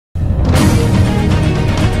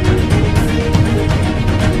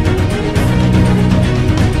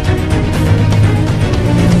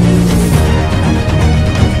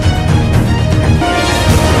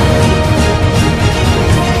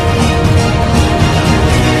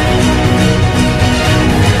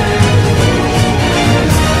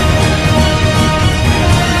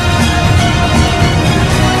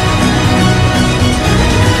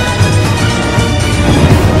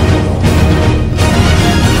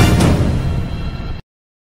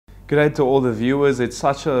G'day to all the viewers. It's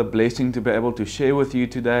such a blessing to be able to share with you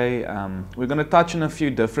today. We're going to touch on a few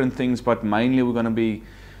different things, but mainly we're going to be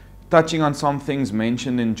touching on some things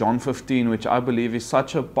mentioned in John 15, which I believe is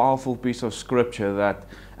such a powerful piece of scripture that,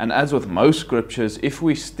 and as with most scriptures, if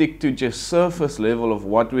we stick to just surface level of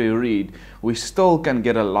what we read, we still can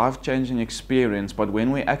get a life-changing experience. But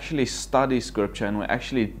when we actually study scripture and we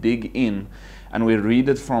actually dig in, and we read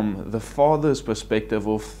it from the Father's perspective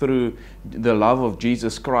or through the love of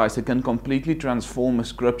Jesus Christ, it can completely transform a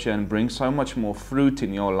scripture and bring so much more fruit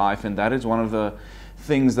in your life. And that is one of the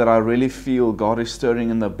things that I really feel God is stirring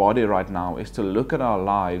in the body right now, is to look at our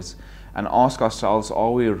lives and ask ourselves,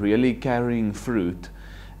 are we really carrying fruit?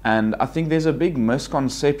 And I think there's a big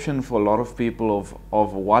misconception for a lot of people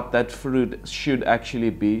of what that fruit should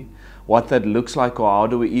actually be, what that looks like, or how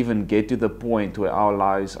do we even get to the point where our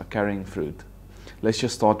lives are carrying fruit. Let's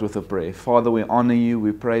just start with a prayer. Father, we honor you,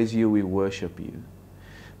 we praise you, we worship you.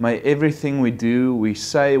 May everything we do, we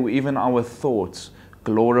say, even our thoughts,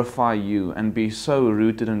 glorify you and be so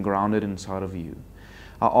rooted and grounded inside of you.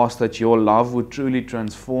 I ask that your love would truly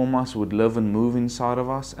transform us, would live and move inside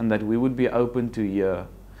of us, and that we would be open to hear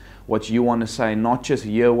what you want to say, not just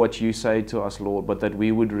hear what you say to us, Lord, but that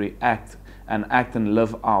we would react and act and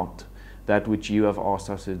live out that which you have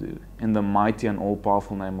asked us to do. In the mighty and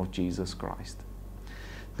all-powerful name of Jesus Christ.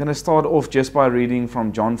 I'm going to start off just by reading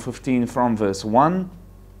from John 15 from verse 1.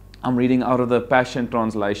 I'm reading out of the Passion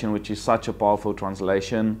Translation, which is such a powerful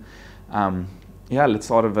translation. Let's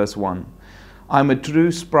start at verse 1. I'm a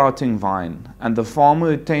true sprouting vine, and the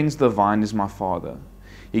farmer who tends the vine is my Father.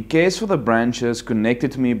 He cares for the branches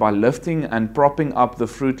connected to me by lifting and propping up the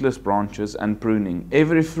fruitless branches and pruning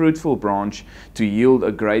every fruitful branch to yield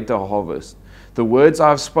a greater harvest. The words I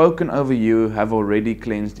have spoken over you have already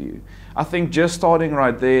cleansed you. I think just starting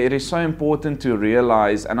right there, it is so important to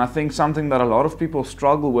realize, and I think something that a lot of people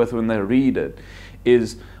struggle with when they read it,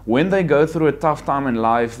 is when they go through a tough time in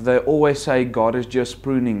life, they always say, God is just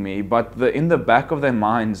pruning me. But in the back of their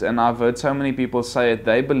minds, and I've heard so many people say it,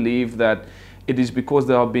 they believe that it is because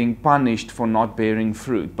they are being punished for not bearing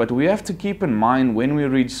fruit. But we have to keep in mind when we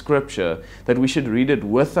read scripture that we should read it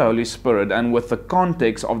with the Holy Spirit and with the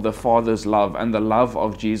context of the Father's love and the love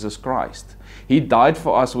of Jesus Christ. He died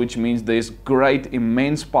for us, which means there's great,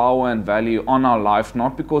 immense power and value on our life,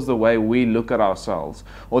 not because the way we look at ourselves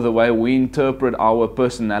or the way we interpret our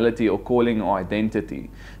personality or calling or identity.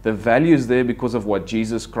 The value is there because of what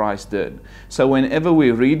Jesus Christ did. So whenever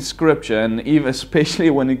we read scripture, and even especially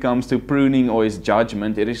when it comes to pruning or his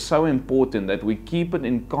judgment, it is so important that we keep it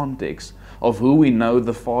in context of who we know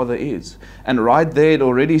the Father is. And right there it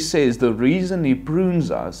already says the reason he prunes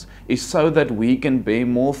us is so that we can bear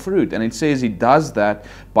more fruit. And it says he does that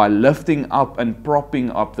by lifting up and propping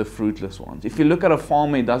up the fruitless ones. If you look at a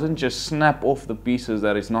farmer, he doesn't just snap off the pieces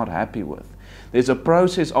that he's not happy with. There's a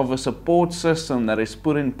process of a support system that is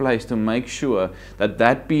put in place to make sure that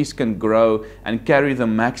that piece can grow and carry the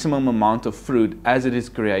maximum amount of fruit as it is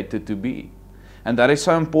created to be. And that is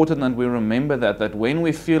so important that we remember that when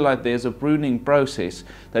we feel like there's a pruning process,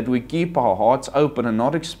 that we keep our hearts open and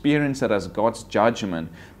not experience it as God's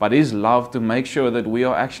judgment, but His love, to make sure that we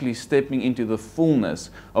are actually stepping into the fullness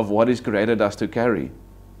of what He's created us to carry.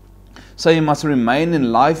 So you must remain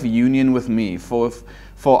in life union with me, for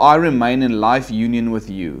I remain in life union with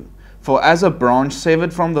you. For as a branch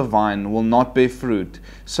severed from the vine will not bear fruit,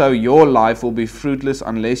 so your life will be fruitless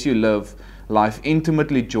unless you live life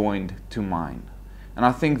intimately joined to mine. And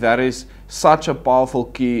I think that is such a powerful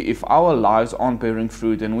key. If our lives aren't bearing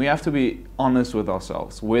fruit, and we have to be honest with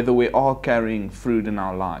ourselves, whether we are carrying fruit in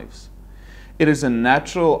our lives. It is a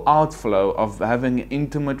natural outflow of having an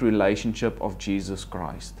intimate relationship of Jesus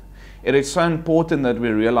Christ. It is so important that we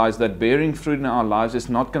realize that bearing fruit in our lives is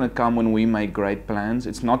not going to come when we make great plans.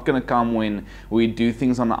 It's not going to come when we do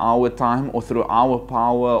things on our time or through our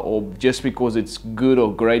power or just because it's good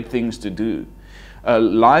or great things to do. A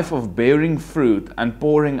life of bearing fruit and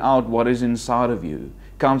pouring out what is inside of you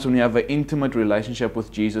comes when you have an intimate relationship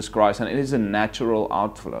with Jesus Christ, and it is a natural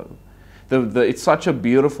outflow. It's such a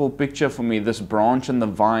beautiful picture for me, this branch and the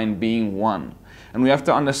vine being one. And we have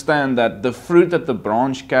to understand that the fruit that the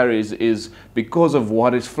branch carries is because of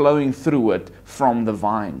what is flowing through it from the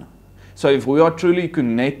vine. So if we are truly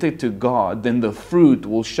connected to God, then the fruit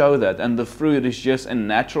will show that. And the fruit is just a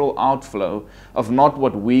natural outflow of not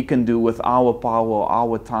what we can do with our power or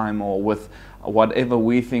our time or with whatever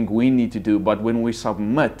we think we need to do, but when we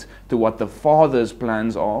submit to what the Father's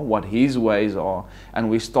plans are, what His ways are, and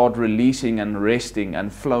we start releasing and resting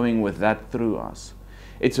and flowing with that through us.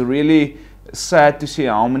 It's really sad to see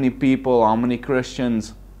how many people, how many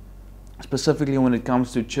Christians specifically when it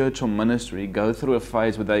comes to church or ministry, go through a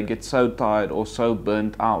phase where they get so tired or so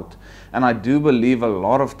burnt out. And I do believe a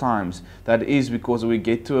lot of times that is because we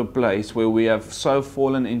get to a place where we have so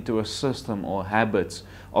fallen into a system or habits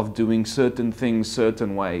of doing certain things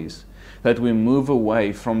certain ways, that we move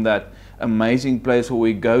away from that amazing place where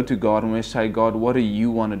we go to God and we say, God, what do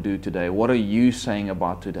you want to do today? What are you saying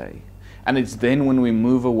about today? And it's then when we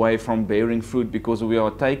move away from bearing fruit, because we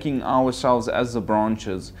are taking ourselves as the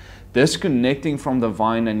branches, disconnecting from the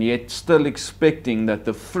vine, and yet still expecting that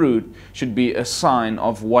the fruit should be a sign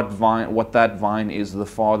of what that vine is, the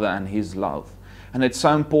Father and His love. And it's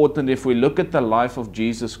so important, if we look at the life of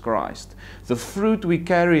Jesus Christ, the fruit we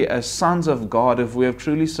carry as sons of God, if we have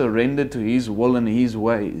truly surrendered to His will and His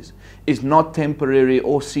ways, is not temporary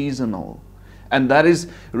or seasonal. And that is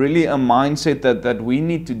really a mindset that we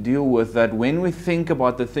need to deal with, that when we think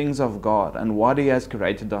about the things of God and what He has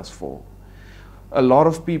created us for, a lot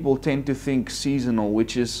of people tend to think seasonal,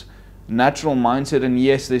 which is natural mindset. And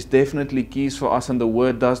yes, there's definitely keys for us, and the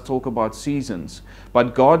Word does talk about seasons.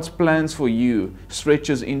 But God's plans for you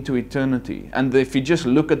stretches into eternity. And if you just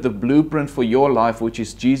look at the blueprint for your life, which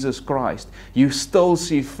is Jesus Christ, you still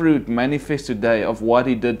see fruit manifest today of what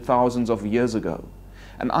He did thousands of years ago.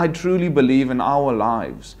 And I truly believe in our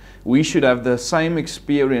lives, we should have the same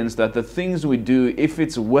experience, that the things we do, if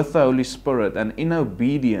it's with the Holy Spirit and in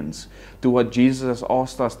obedience to what Jesus has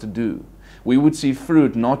asked us to do, we would see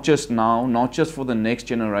fruit not just now, not just for the next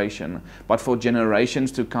generation, but for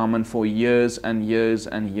generations to come and for years and years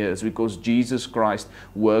and years, because Jesus Christ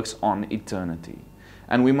works on eternity.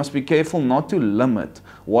 And we must be careful not to limit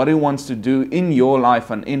what He wants to do in your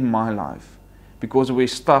life and in my life, because we're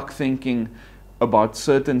stuck thinking about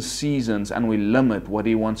certain seasons and we limit what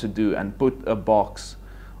He wants to do and put a box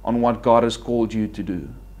on what God has called you to do.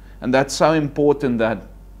 And that's so important, that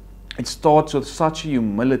it starts with such a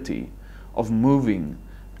humility of moving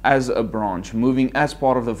as a branch, moving as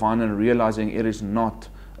part of the vine, and realizing it is not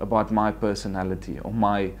about my personality or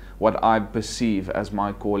what I perceive as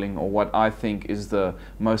my calling or what I think is the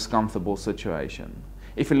most comfortable situation.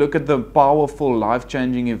 If you look at the powerful,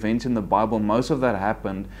 life-changing events in the Bible, most of that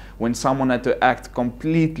happened when someone had to act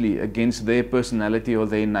completely against their personality or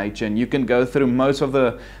their nature. And you can go through most of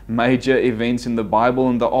the major events in the Bible,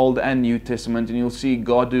 in the Old and New Testament, and you'll see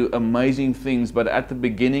God do amazing things. But at the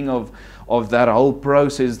beginning of that whole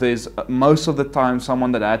process, there's most of the time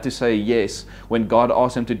someone that had to say yes when God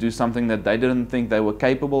asked them to do something that they didn't think they were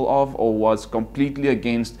capable of, or was completely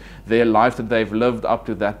against their life that they've lived up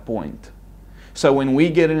to that point. So when we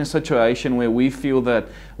get in a situation where we feel that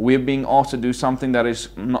we're being asked to do something that is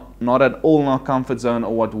not at all in our comfort zone,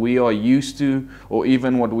 or what we are used to, or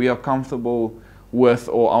even what we are comfortable with,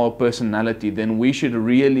 or our personality, then we should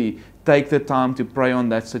really take the time to pray on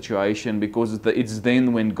that situation, because it's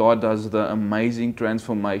then when God does the amazing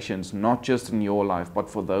transformations, not just in your life, but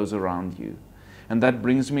for those around you. And that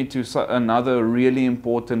brings me to another really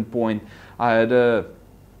important point. I had a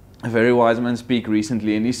very wise man speak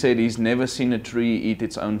recently, and he said he's never seen a tree eat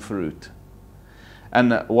its own fruit.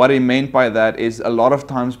 And what he meant by that is, a lot of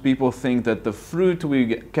times people think that the fruit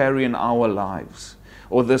we carry in our lives,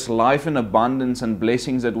 or this life in abundance and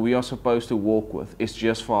blessings that we are supposed to walk with, is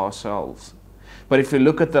just for ourselves. But if you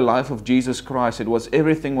look at the life of Jesus Christ,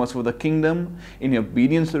 everything was for the kingdom, in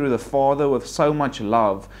obedience to the Father with so much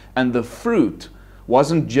love, and the fruit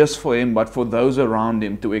wasn't just for Him, but for those around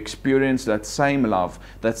Him to experience that same love,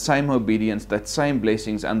 that same obedience, that same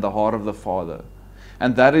blessings, and the heart of the Father.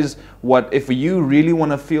 And that is what, if you really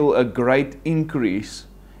want to feel a great increase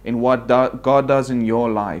in what God does in your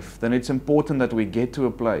life, then it's important that we get to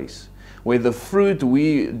a place where the fruit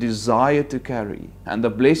we desire to carry and the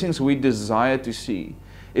blessings we desire to see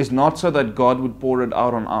is not so that God would pour it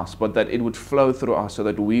out on us, but that it would flow through us so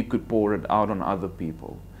that we could pour it out on other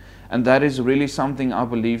people. And that is really something I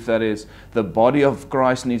believe that is the body of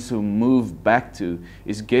Christ needs to move back to,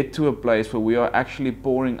 is get to a place where we are actually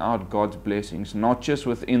pouring out God's blessings, not just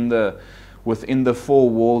within the four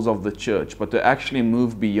walls of the church, but to actually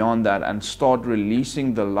move beyond that and start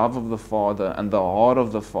releasing the love of the Father and the heart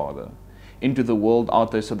of the Father into the world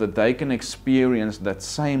out there, so that they can experience that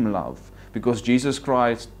same love. Because Jesus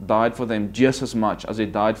Christ died for them just as much as He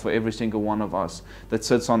died for every single one of us that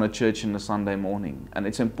sits on a church in a Sunday morning. And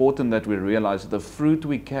it's important that we realize that the fruit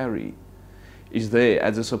we carry is there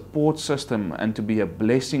as a support system and to be a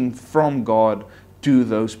blessing from God to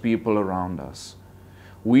those people around us.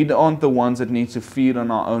 We aren't the ones that need to feed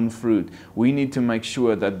on our own fruit. We need to make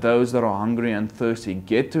sure that those that are hungry and thirsty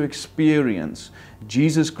get to experience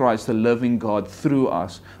Jesus Christ, the living God, through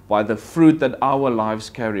us by the fruit that our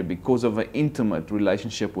lives carry because of an intimate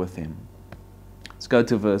relationship with Him. Let's go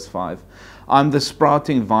to verse 5. I'm the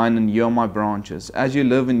sprouting vine and you are my branches. As you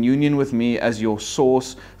live in union with me as your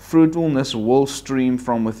source, fruitfulness will stream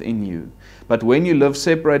from within you. But when you live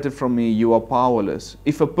separated from me, you are powerless.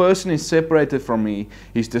 If a person is separated from me,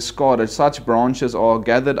 he is discarded. Such branches are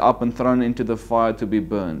gathered up and thrown into the fire to be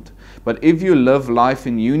burned. But if you live life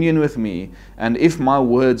in union with me, and if my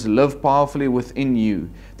words live powerfully within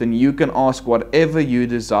you, then you can ask whatever you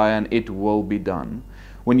desire and it will be done.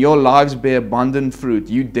 When your lives bear abundant fruit,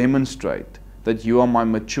 you demonstrate that you are my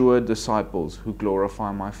mature disciples who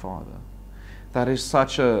glorify my Father. That is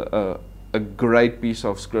such a great piece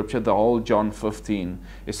of scripture. The whole John 15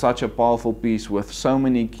 is such a powerful piece with so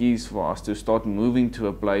many keys for us to start moving to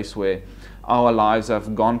a place where our lives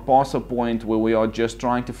have gone past a point where we are just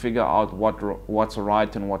trying to figure out what's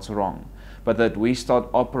right and what's wrong, but that we start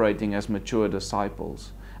operating as mature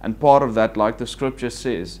disciples. And part of that, like the scripture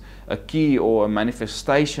says, a key or a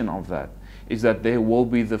manifestation of that is that there will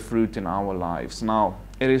be the fruit in our lives. Now,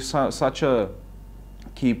 it is such a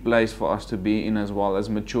key place for us to be in as well as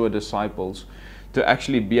mature disciples, to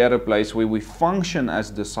actually be at a place where we function as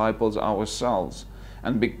disciples ourselves.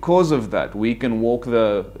 And because of that, we can walk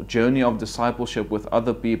the journey of discipleship with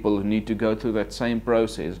other people who need to go through that same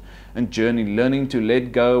process and journey, learning to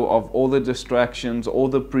let go of all the distractions, all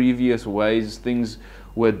the previous ways things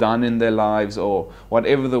were done in their lives, or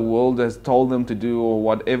whatever the world has told them to do, or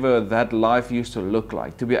whatever that life used to look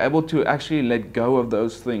like. To be able to actually let go of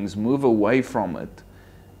those things, move away from it,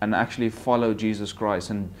 and actually follow Jesus Christ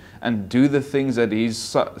and do the things that He's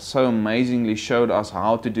so amazingly showed us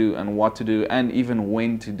how to do and what to do and even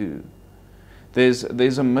when to do. There's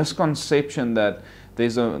a misconception that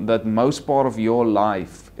that most part of your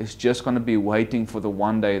life is just going to be waiting for the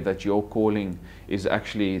one day that your calling is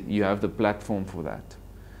actually, you have the platform for that.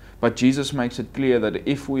 But Jesus makes it clear that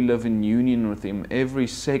if we live in union with Him, every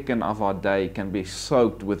second of our day can be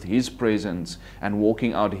soaked with His presence and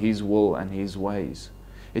walking out His will and His ways.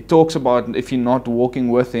 It talks about, if you're not walking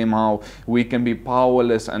with Him, how we can be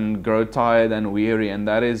powerless and grow tired and weary. And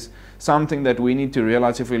that is something that we need to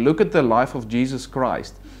realize. If we look at the life of Jesus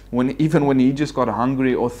Christ, even when He just got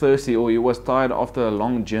hungry or thirsty or He was tired after a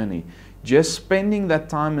long journey, just spending that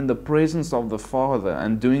time in the presence of the Father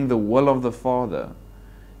and doing the will of the Father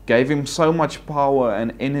gave Him so much power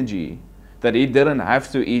and energy that He didn't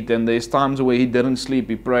have to eat. And there's times where He didn't sleep.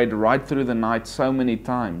 He prayed right through the night so many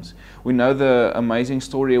times. We know the amazing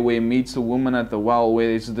story where He meets the woman at the well,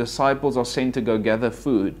 where His disciples are sent to go gather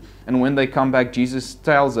food. And when they come back, Jesus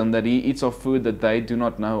tells them that He eats of food that they do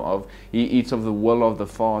not know of. He eats of the will of the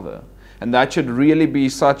Father. And that should really be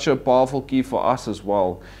such a powerful key for us as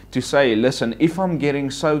well, to say, listen, if I'm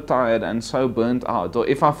getting so tired and so burnt out, or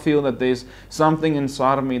if I feel that there's something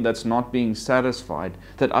inside of me that's not being satisfied,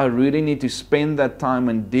 that I really need to spend that time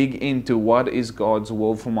and dig into what is God's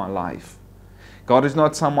will for my life. God is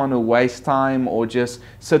not someone who wastes time or just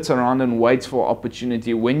sits around and waits for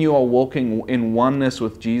opportunity. When you are walking in oneness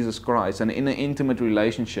with Jesus Christ and in an intimate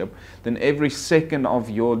relationship, then every second of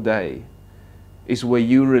your day is where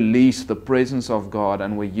you release the presence of God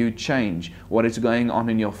and where you change what is going on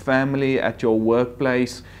in your family, at your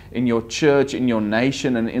workplace, in your church, in your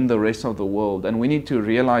nation, and in the rest of the world. And we need to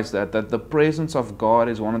realize that the presence of God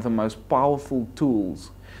is one of the most powerful tools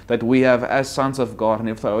that we have as sons of God. And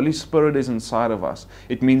if the Holy Spirit is inside of us,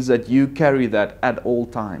 it means that you carry that at all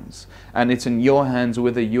times. And it's in your hands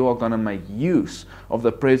whether you are going to make use of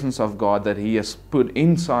the presence of God that He has put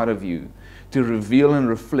inside of you to reveal and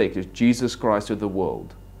reflect Jesus Christ to the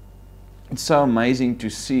world. It's so amazing to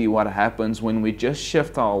see what happens when we just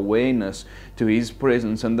shift our awareness to His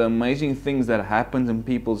presence, and the amazing things that happen in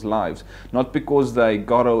people's lives, not because they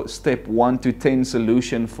got a step 1 to 10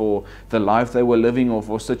 solution for the life they were living or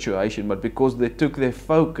for situation, but because they took their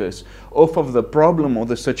focus off of the problem or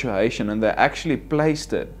the situation and they actually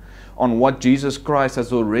placed it on what Jesus Christ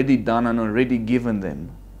has already done and already given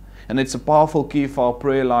them. And it's a powerful key for our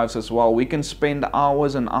prayer lives as well. We can spend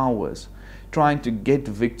hours and hours trying to get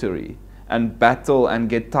victory and battle and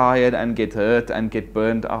get tired and get hurt and get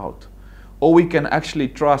burned out. Or we can actually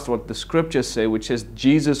trust what the scriptures say, which says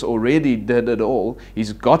Jesus already did it all.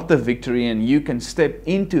 He's got the victory and you can step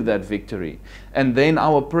into that victory. And then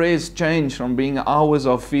our prayers change from being hours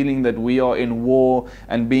of feeling that we are in war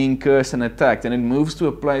and being cursed and attacked. And it moves to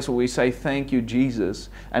a place where we say, thank you, Jesus.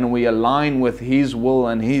 And we align with His will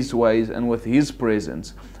and His ways and with His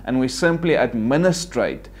presence. And we simply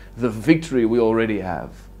administrate the victory we already have.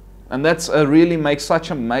 And that's really makes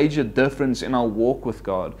such a major difference in our walk with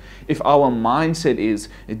God. If our mindset is,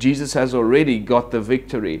 Jesus has already got the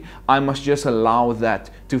victory, I must just allow that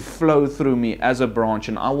to flow through me as a branch,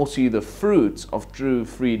 and I will see the fruits of true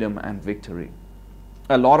freedom and victory.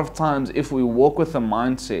 A lot of times, if we walk with the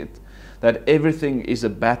mindset that everything is a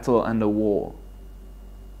battle and a war,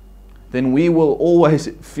 then we will always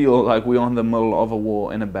feel like we're in the middle of a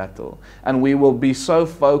war and a battle. And we will be so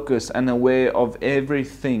focused and aware of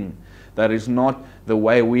everything that is not the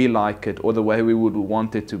way we like it or the way we would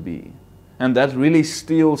want it to be. And that really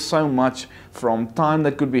steals so much from time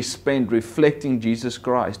that could be spent reflecting Jesus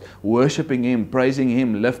Christ, worshiping Him, praising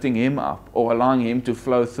Him, lifting Him up, or allowing Him to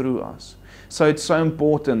flow through us. So it's so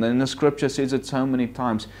important, and the scripture says it so many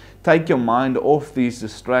times, take your mind off these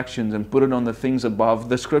distractions and put it on the things above.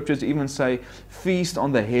 The scriptures even say, feast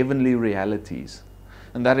on the heavenly realities.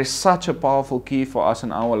 And that is such a powerful key for us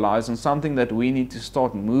in our lives, and something that we need to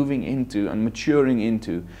start moving into and maturing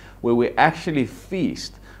into, where we actually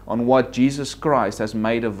feast on what Jesus Christ has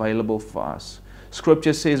made available for us.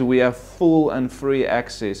 Scripture says we have full and free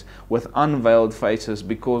access with unveiled faces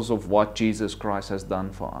because of what Jesus Christ has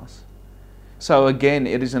done for us. So again,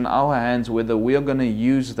 it is in our hands whether we are going to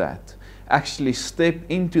use that, actually step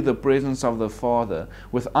into the presence of the Father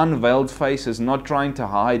with unveiled faces, not trying to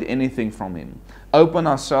hide anything from Him. Open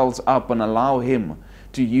ourselves up and allow Him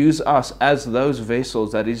to use us as those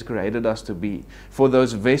vessels that He's created us to be, for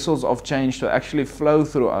those vessels of change to actually flow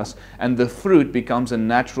through us, and the fruit becomes a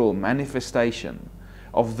natural manifestation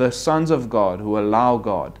of the sons of God who allow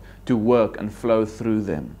God to work and flow through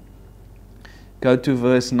them. Go to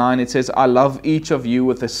verse 9. It says, I love each of you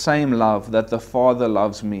with the same love that the Father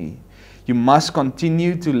loves me. You must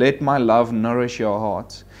continue to let my love nourish your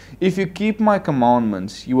hearts. If you keep my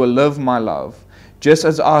commandments, you will live my love, just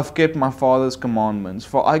as I have kept my Father's commandments,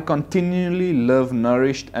 for I continually live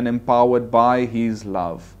nourished and empowered by His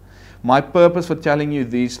love. My purpose for telling you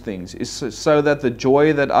these things is so that the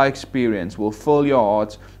joy that I experience will fill your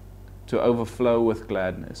hearts to overflow with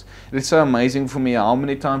gladness. It's so amazing for me how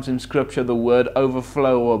many times in Scripture the word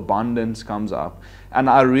overflow or abundance comes up. And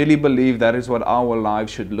I really believe that is what our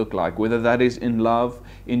lives should look like, whether that is in love,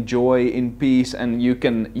 in joy, in peace, and you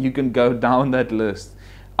can go down that list.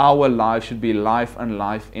 Our life should be life and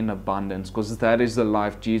life in abundance, because that is the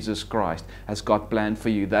life Jesus Christ has got planned for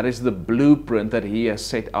you. That is the blueprint that He has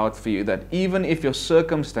set out for you, that even if your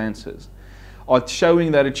circumstances are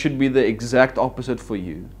showing that it should be the exact opposite for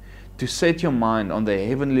you, to set your mind on the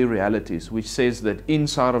heavenly realities, which says that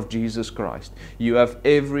inside of Jesus Christ, you have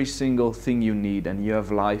every single thing you need, and you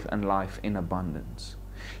have life and life in abundance.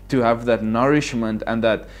 To have that nourishment and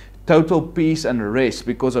that total peace and rest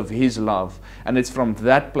because of His love. And it's from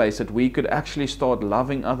that place that we could actually start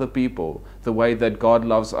loving other people the way that God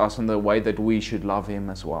loves us and the way that we should love Him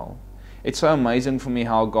as well. It's so amazing for me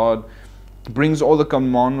how God brings all the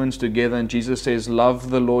commandments together, and Jesus says, love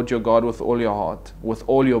the Lord your God with all your heart, with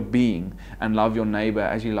all your being, and love your neighbor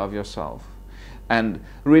as you love yourself. And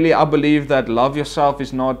really, I believe that love yourself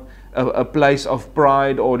is not a place of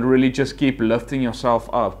pride or really just keep lifting yourself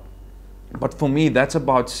up. But for me, that's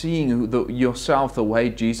about seeing yourself the way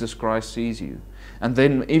Jesus Christ sees you. And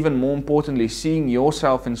then even more importantly, seeing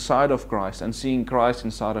yourself inside of Christ and seeing Christ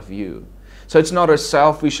inside of you. So it's not a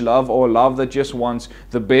selfish love or love that just wants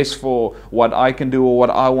the best for what I can do or what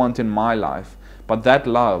I want in my life. But that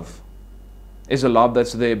love is a love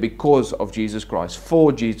that's there because of Jesus Christ,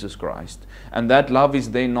 for Jesus Christ. And that love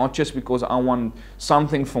is there not just because I want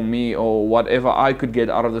something for me or whatever I could get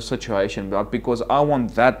out of the situation, but because I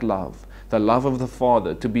want that love, the love of the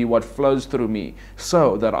Father, to be what flows through me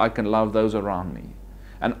so that I can love those around me.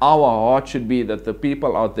 And our heart should be that the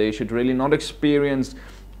people out there should really not experience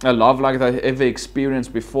a love like they've ever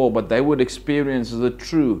experienced before, but they would experience the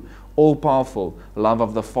true, all-powerful love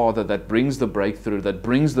of the Father that brings the breakthrough, that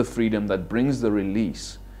brings the freedom, that brings the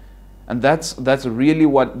release. And that's really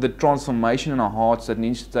what the transformation in our hearts that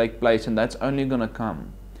needs to take place, and that's only going to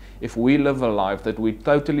come if we live a life that we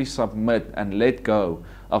totally submit and let go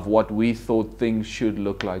of what we thought things should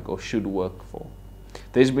look like or should work for.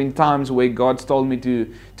 There's been times where God's told me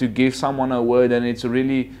to give someone a word, and it's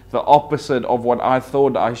really the opposite of what I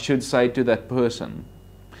thought I should say to that person.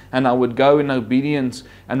 And I would go in obedience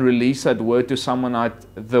and release that word to someone.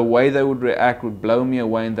 The way they would react would blow me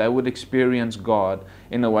away, and they would experience God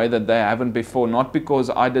in a way that they haven't before. Not because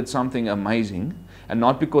I did something amazing, and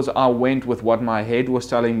not because I went with what my head was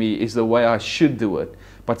telling me is the way I should do it,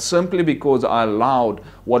 but simply because I allowed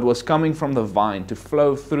what was coming from the vine to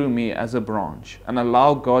flow through me as a branch, and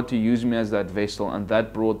allow God to use me as that vessel, and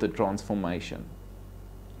that brought the transformation.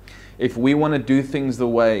 If we want to do things the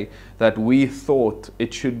way that we thought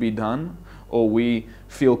it should be done, or we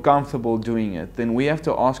feel comfortable doing it, then we have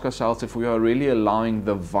to ask ourselves if we are really allowing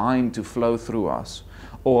the vine to flow through us,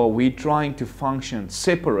 or are we trying to function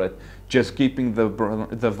separate, just keeping the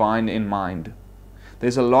vine in mind.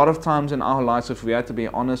 There's a lot of times in our lives, if we had to be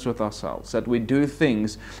honest with ourselves, that we do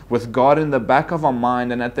things with God in the back of our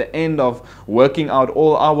mind, and at the end of working out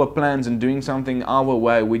all our plans and doing something our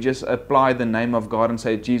way, we just apply the name of God and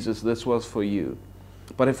say, Jesus, this was for you.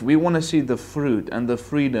 But if we want to see the fruit and the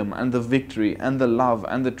freedom and the victory and the love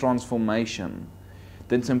and the transformation,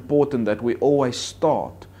 then it's important that we always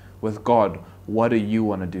start with God. What do you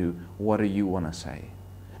want to do? What do you want to say?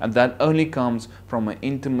 And that only comes from an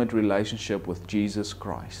intimate relationship with Jesus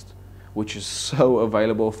Christ, which is so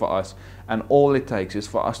available for us. And all it takes is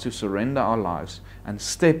for us to surrender our lives and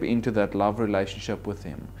step into that love relationship with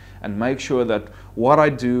Him, and make sure that what I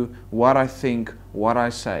do, what I think, what I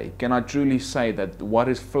say, can I truly say that what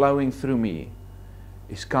is flowing through me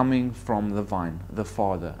is coming from the vine, the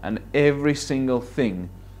Father, and every single thing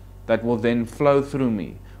that will then flow through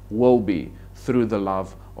me will be through the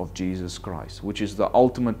love of Jesus Christ, which is the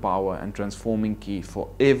ultimate power and transforming key for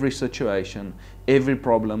every situation, every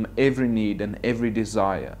problem, every need, and every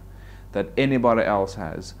desire that anybody else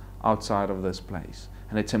has outside of this place.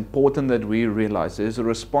 And it's important that we realize there's a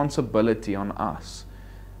responsibility on us,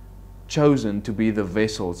 chosen to be the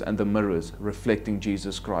vessels and the mirrors reflecting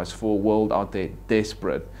Jesus Christ for a world out there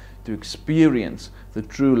desperate to experience the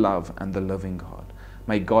true love and the living God.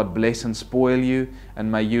 May God bless and spoil you,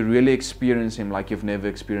 and may you really experience Him like you've never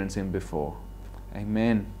experienced Him before.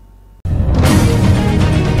 Amen.